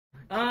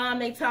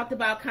They talked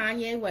about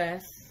Kanye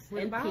West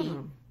and Pete.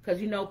 Because,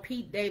 you know,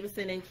 Pete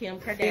Davidson and Kim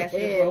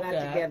Kardashian broke up.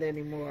 Not together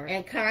anymore.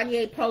 And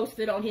Kanye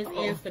posted on his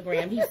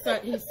Instagram.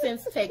 He's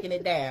since taken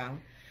it down.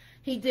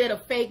 He did a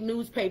fake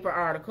newspaper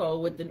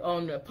article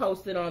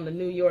posted on the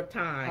New York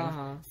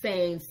Times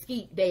saying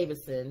Skeet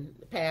Davidson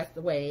passed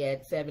away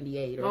at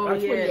 78 or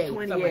 28,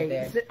 something like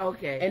that.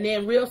 Okay. And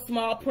then real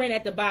small print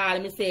at the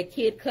bottom, it said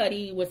Kid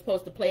Cudi was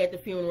supposed to play at the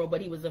funeral, but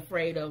he was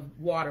afraid of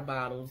water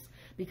bottles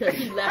because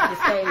he left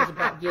the stage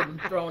about getting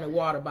thrown in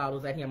water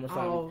bottles at him or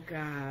something. Oh,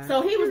 God.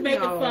 So he was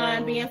making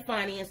fun, being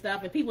funny and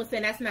stuff, and people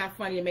saying that's not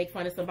funny to make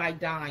fun of somebody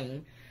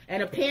dying.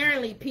 And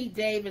apparently Pete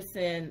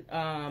Davidson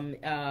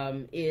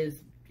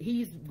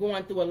he's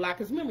going through a lot,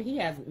 because remember, he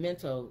has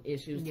mental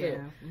issues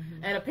too.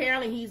 And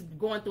apparently he's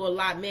going through a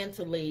lot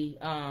mentally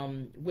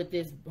with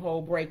this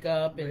whole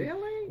breakup and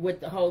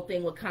with the whole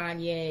thing with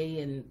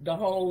Kanye and the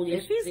whole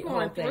If she's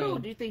going through,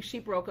 do you think she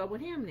broke up with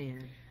him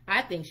then?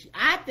 I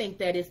think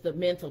that it's the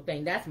mental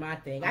thing. That's my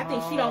thing. I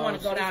think she don't want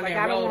to go down that road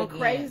I don't want again.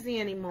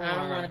 crazy anymore. I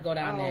don't want to go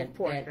down that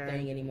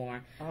thing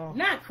anymore.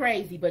 Not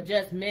crazy, but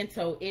just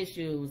mental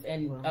issues,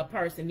 and a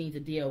person needs to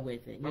deal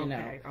with it, you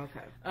know.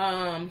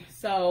 Okay.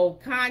 So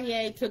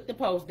Kanye took the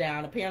post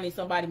down. Apparently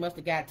somebody must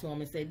have got to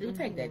him and said, dude,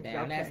 take that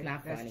down. That's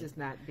not funny. That's just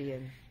not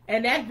being...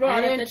 And that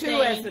brought up the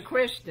thing. As a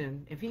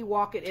Christian, if he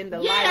walk it in the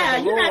light of the Lord. Yeah,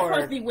 you're not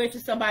supposed to be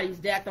wishing somebody's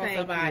death on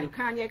somebody.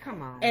 Kanye,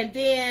 come on. And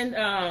then,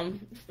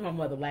 my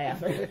mother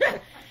laughed.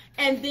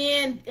 And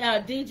then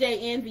DJ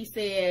Envy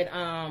said,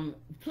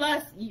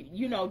 plus,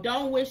 you know,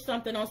 don't wish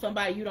something on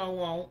somebody you don't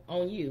want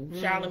on you.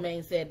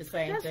 Charlamagne said the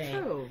same thing.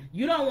 That's true.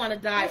 You don't want to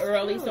die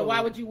early, so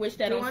why would you wish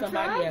that on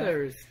somebody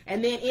else?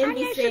 And then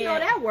Envy said... should know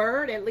that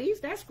word, at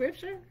least, that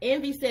scripture.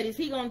 Envy said, is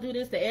he going to do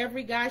this to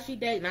every guy she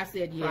dates? And I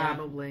said, yeah.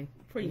 Probably.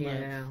 Pretty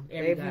much.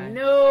 Every guy.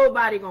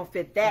 Nobody going to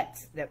fit that.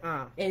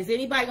 Is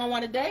anybody going to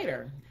want to date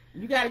her?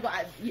 You gotta go.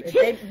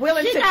 They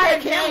willing to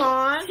take him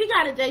on. She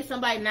gotta date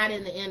somebody not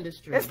in the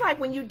industry. It's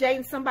like when you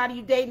dating somebody,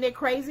 you dating their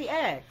crazy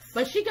ex.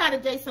 But she gotta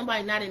date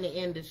somebody not in the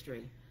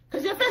industry.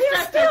 Because if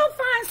he'll still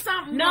find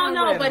something.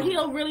 No, but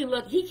he'll really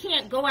look. He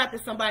can't go after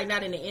somebody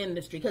not in the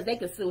industry because they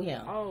could sue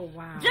him. Oh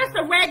wow! Just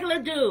a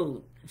regular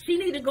dude. She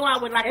need to go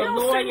out with like a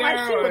lawyer.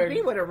 Like she would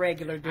be with a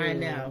regular dude. I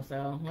know.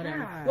 So whatever.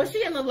 God. Was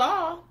she in the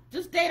law?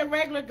 Just date a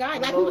regular guy,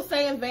 like we were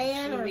saying,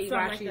 Van or something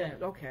like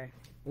that. Okay.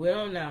 We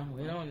don't know.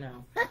 We don't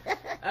know.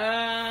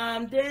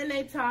 Then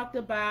they talked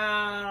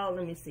about,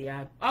 let me see.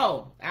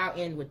 I'll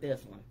end with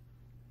this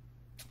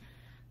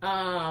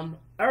one.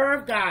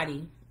 Irv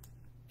Gotti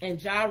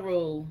and Ja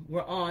Rule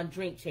were on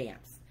Drink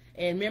Champs.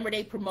 And remember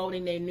they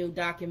promoting their new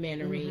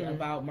documentary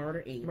about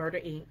Murder Inc. Murder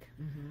Inc.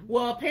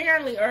 Well,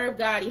 apparently Irv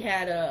Gotti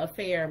had an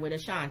affair with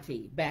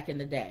Ashanti back in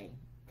the day.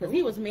 Because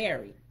he was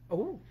married.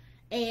 Oh.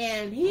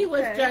 And he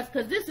was just,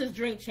 because this is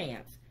Drink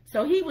Champs.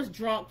 So he was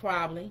drunk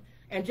probably.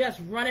 And just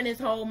running his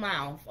whole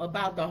mouth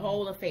about the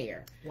whole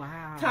affair.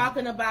 Wow.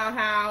 Talking about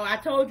how, I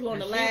told you on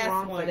the last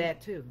wrong one. For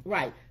that too.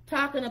 Right.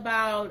 Talking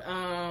about,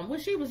 well,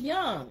 she was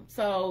young.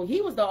 So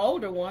he was the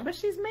older one. But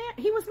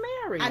he was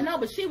married. I know,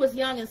 but she was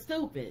young and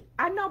stupid.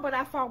 I know, but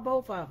I fought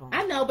both of them.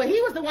 I know, but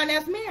he was the one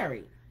that's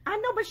married. I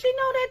know, but she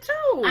know that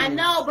too. I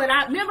know, but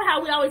I remember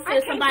how we always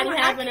say somebody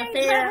having an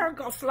affair. Let her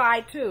go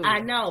slide too. I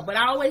know, but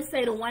I always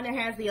say the one that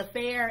has the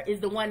affair is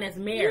the one that's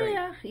married.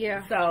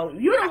 Yeah. So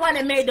you're the one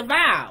that made the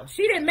vow.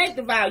 She didn't make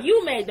the vow.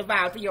 You made the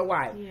vow to your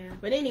wife. Yeah.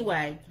 But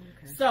anyway,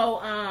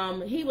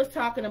 so he was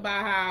talking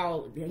about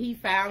how he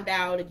found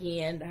out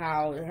again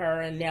how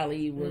her and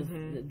Nelly was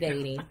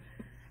dating.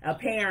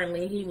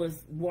 Apparently he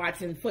was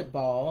watching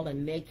football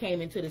and they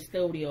came into the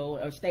studio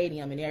or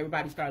stadium and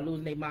everybody started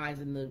losing their minds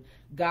and the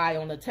guy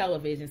on the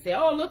television said,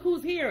 oh, look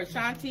who's here,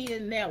 Ashanti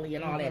and Nelly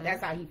and all that.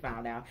 That's how he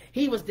found out.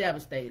 He was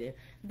devastated.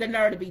 The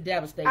nerve to be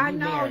devastated. I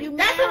know, you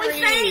That's what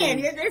we're saying.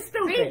 It's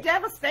stupid. Be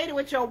devastated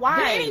with your wife.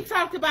 Then he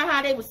talked about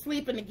how they were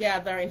sleeping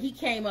together and he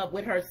came up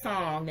with her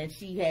song that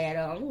she had.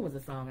 What was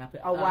the song I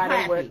put?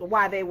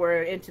 Why they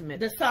were intimate.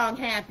 The song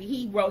Happy.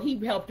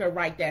 He helped her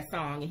write that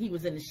song and he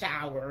was in the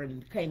shower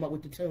and came up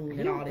with the tune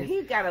and all this.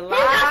 He got a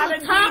lot of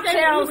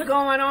details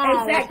going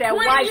on with that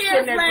wife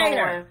sitting there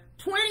going.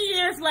 20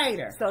 years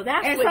later. So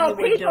that's and what so you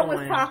were people doing.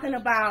 was talking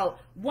about,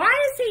 why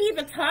is he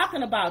even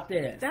talking about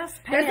this? That's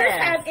past. Does this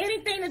have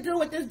anything to do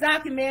with this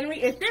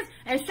documentary?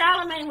 And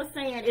Charlamagne was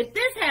saying, if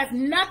this has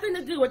nothing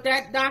to do with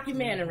that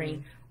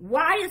documentary,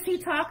 why is he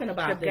talking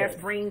about this?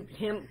 Bring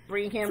him so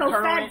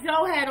current. Fat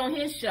Joe had on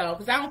his show,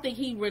 because I don't think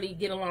he really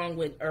get along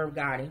with Irv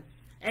Gotti.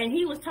 And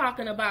he was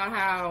talking about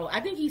how, I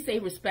think he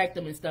said respect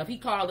him and stuff. He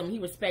called him, he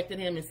respected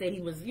him and said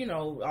he was,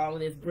 all of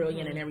this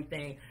brilliant and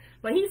everything.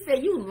 But he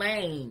said, you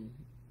lame.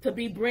 To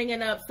be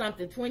bringing up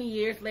something 20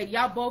 years later.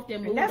 Y'all both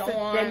then moved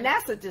on. And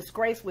that's a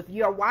disgrace with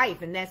your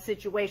wife and that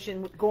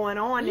situation going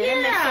on.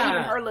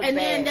 Yeah. Her look and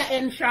bad.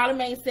 and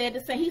Charlamagne said the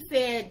same. He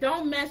said,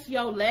 don't mess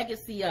your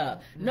legacy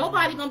up.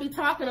 Nobody going to be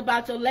talking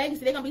about your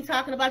legacy. They're going to be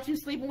talking about you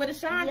sleeping with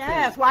Ashanti.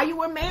 Yes, while you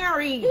were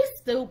married. He's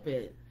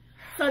stupid.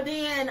 So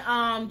then,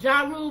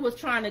 Ja Rule was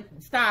trying to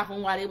stop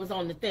him while they was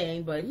on the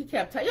thing, but he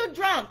kept telling, "You're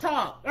drunk,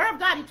 talk." Irv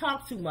Gotti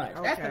talks too much.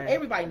 Okay.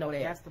 Everybody know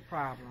that. That's the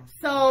problem.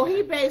 So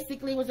he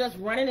basically was just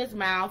running his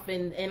mouth,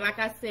 and like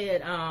I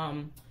said,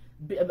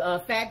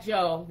 Fat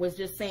Joe was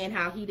just saying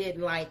how he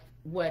didn't like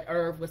what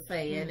Irv was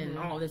saying and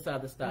all this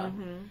other stuff,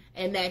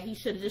 and that he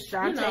should have just.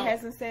 Ashanti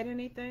hasn't said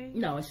anything.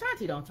 No,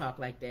 Ashanti don't talk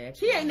like that.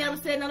 She ain't never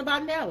said nothing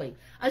about Nelly.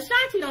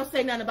 Ashanti don't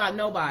say nothing about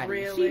nobody.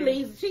 Really? She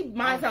leaves. She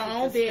minds her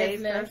own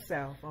business.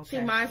 Herself. Okay.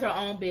 She minds her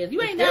own business.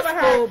 You ain't never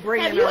heard.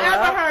 Have you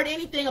ever heard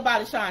anything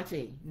about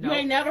Ashanti? Nope. You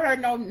ain't never heard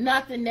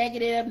nothing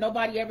negative.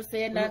 Nobody ever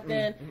said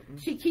nothing.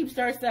 She keeps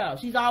to herself.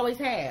 She's always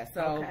has.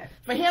 So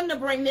for him to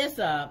bring this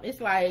up,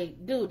 it's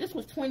like, dude, this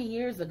was 20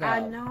 years ago.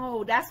 I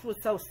know. That's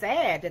what's so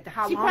sad. That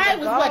how she long probably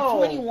ago? Was what,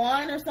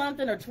 21 or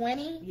something, or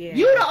 20? Yeah.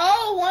 You the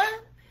old one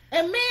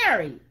and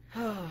married.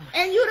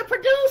 And you the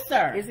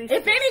producer.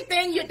 If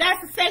anything,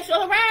 that's a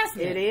sexual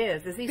harassment. It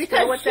is. Is he because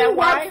still with that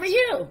wife? For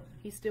you.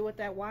 He's still with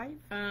that wife?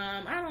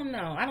 I don't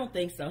know. I don't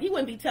think so. He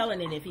wouldn't be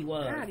telling it if he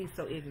was. God, he's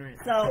so ignorant.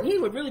 So he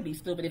would really be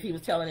stupid if he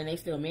was telling and they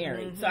still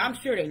married. So I'm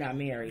sure they're not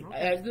married.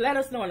 Let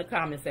us know in the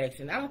comment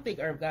section. I don't think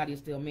Irv Gotti is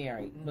still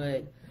married,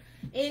 but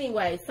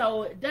anyway,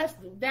 so that's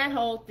that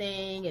whole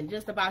thing, and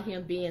just about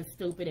him being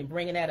stupid and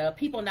bringing that up.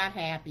 People not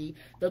happy.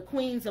 The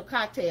Queens of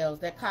Cocktails,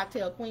 that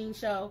Cocktail Queen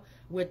show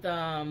with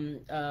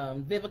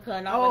Vivica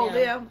and all of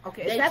them.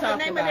 Okay, is that the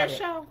name of their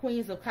show?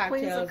 Queens of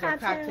Cocktails, or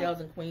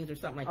Cocktails and Queens, or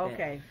something like that.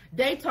 Okay,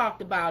 they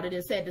talked about it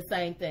and said the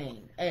same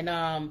thing.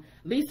 And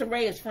Lisa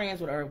Ray is friends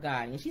with Irv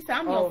Gotti, and she said,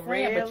 "I'm your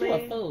friend, but you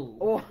a fool."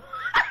 Oh.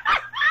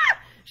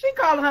 She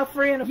calling her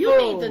friend a fool.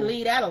 You need to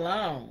leave that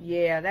alone.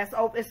 Yeah,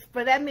 it's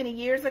for that many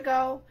years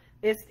ago.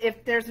 It's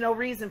if there's no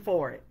reason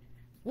for it.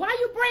 Why are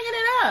you bringing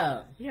it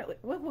up? Yeah,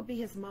 what would be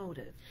his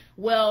motive?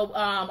 Well,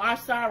 our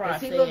Sarah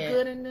said. Does he look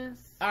good in this?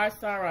 Our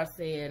Sarah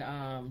said,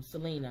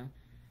 Shalina.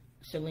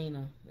 Is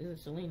it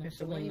Shalina?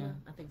 Shalina.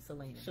 I think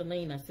Selena.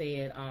 Shalina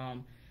said,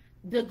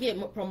 they'll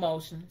get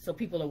promotion so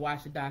people will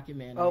watch the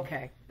documentary.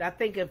 Okay. I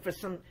think if for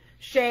some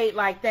shade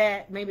like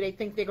that, maybe they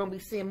think they're going to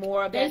be seeing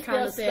more of that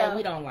kind of stuff. They still said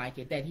we don't like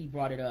it that he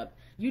brought it up.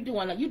 You're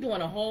doing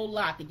a whole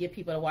lot to get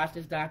people to watch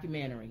this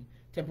documentary,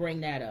 to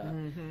bring that up.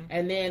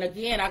 And then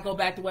again, I go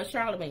back to what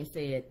Charlamagne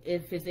said.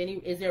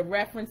 Is there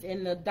reference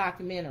in the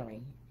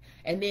documentary?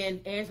 And then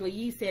Angela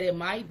Yee said it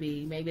might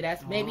be. Maybe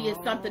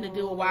it's something to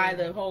do with why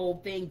the whole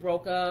thing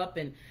broke up.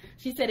 And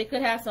she said it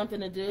could have something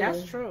to do.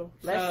 That's true.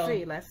 Let's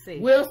see.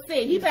 We'll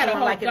see. He better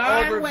hope like an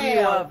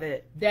overview of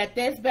it. That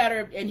that's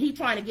better, and he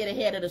trying to get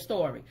ahead of the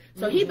story.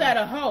 So he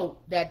better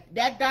hope that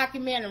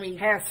documentary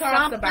has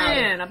talks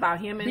something about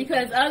him.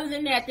 Because other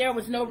than that, there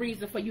was no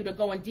reason for you to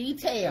go in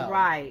detail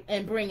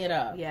and bring it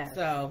up. Yes.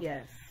 So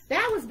yes.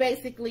 That was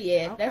basically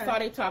it. That's all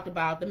they talked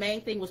about. The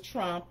main thing was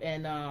Trump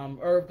and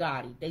Irv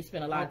Gotti. They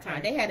spent a lot of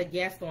time. They had a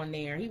guest on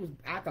there.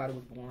 I thought it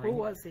was boring. Who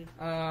was he?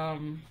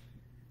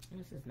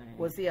 What's his name?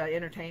 Was he an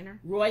entertainer?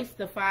 Royce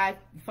the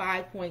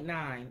 5.9.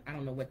 I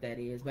don't know what that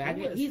is, but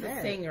he's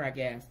a singer, I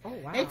guess. Oh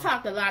wow. They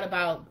talked a lot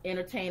about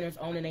entertainers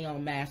owning their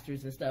own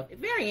masters and stuff.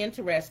 Very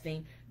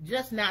interesting.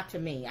 Just not to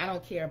me. I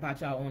don't care about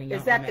y'all owning your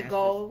own masters. Is that the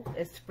goal?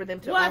 Is for them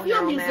to own their own masters?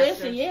 Well, if you're a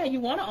musician, yeah, you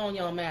want to own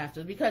your own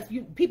masters because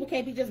people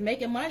can't be just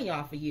making money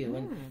off of you.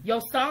 And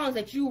your songs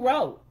that you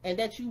wrote and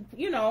that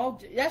you know,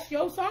 that's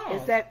your song.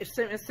 Is that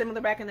similar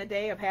back in the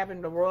day of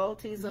having the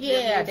royalties of your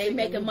music? Yeah, they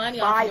making money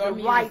off your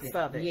music. Rights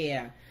of it.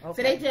 Yeah.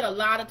 Okay. So they did a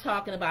lot of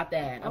talking about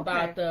that,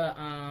 about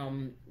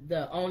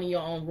the owning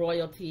your own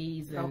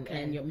royalties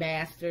and your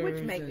masters,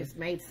 which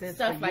made sense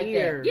stuff for like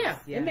years.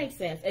 that. Yeah, it makes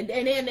sense. And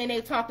then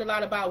they talked a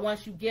lot about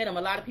once you get them,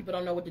 a lot of people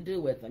don't know what to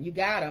do with them. You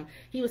got them.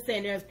 He was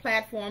saying there's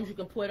platforms you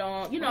can put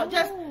on. You know,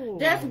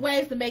 there's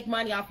ways to make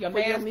money off your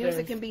masters. Your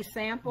music can be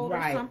sampled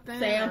or something,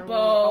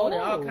 sampled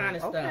and all kind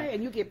of stuff. Okay,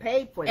 and you get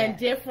paid for that. And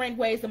different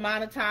ways to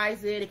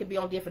monetize it. It could be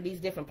on these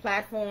different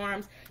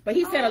platforms. But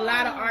he said a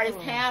lot of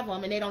artists have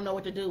them and they don't know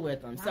what to do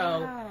with them.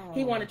 So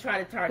he wanted to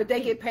try to Could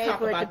they get paid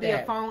for it to be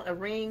a phone, a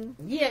ring?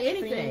 Yeah,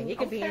 anything. It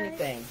could be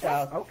anything.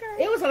 So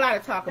it was a lot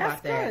of talk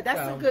about that.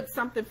 That's a good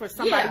something for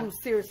somebody who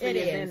seriously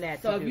is in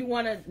that. So if you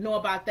want to know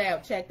about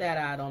that, check that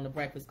out on the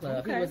Breakfast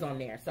Club. He was on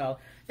there. So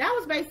that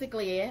was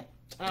basically it.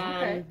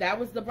 That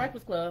was the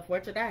Breakfast Club for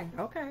today.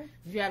 Okay.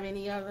 Did you have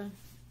any other?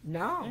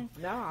 No.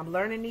 I'm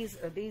learning these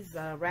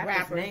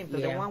rappers' names.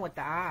 The one with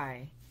the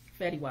I.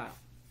 Fetty Wap.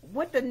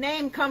 What the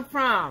name come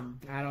from?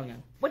 I don't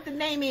know. What the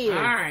name is?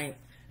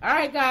 All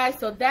right, guys.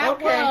 So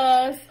that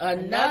was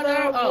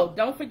another. Oh,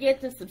 don't forget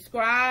to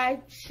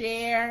subscribe,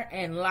 share,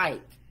 and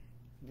like.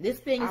 This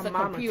thing is a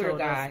computer,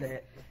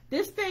 guys.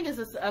 This thing is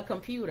a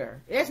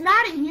computer. It's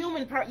not a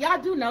human. Y'all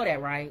do know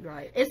that, right?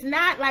 Right. It's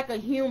not like a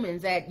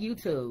humans at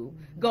YouTube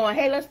going,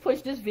 "Hey, let's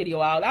push this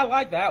video out. I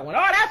like that one.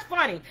 Oh, that's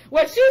funny.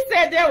 What she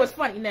said there was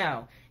funny."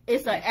 No.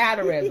 It's an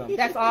algorithm.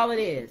 That's all it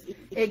is.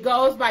 It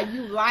goes by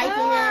you liking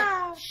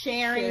it,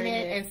 sharing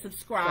it, and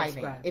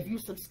subscribing. If you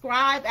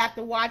subscribe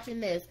after watching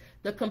this,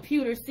 the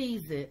computer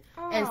sees it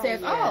and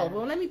says, oh,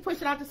 well, let me push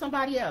it out to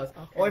somebody else.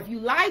 Okay. Or if you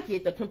like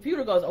it, the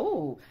computer goes,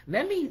 oh,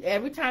 let me,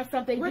 every time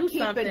something do something.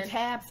 We're keeping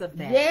tabs of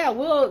that. Yeah,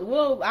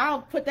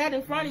 I'll put that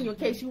in front of you in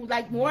case you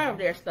like more of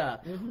their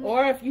stuff.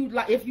 Or if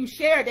you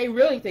share it, they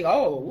really think,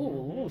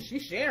 oh,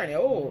 she's sharing it.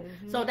 Oh,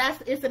 so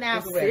it's an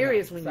algorithm. It's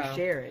serious when you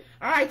share it.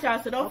 All right,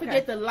 y'all. So don't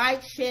forget to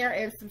like, share,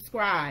 and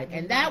subscribe.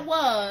 And that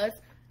was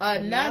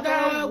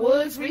another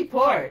Woods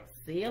Report.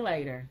 See you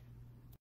later.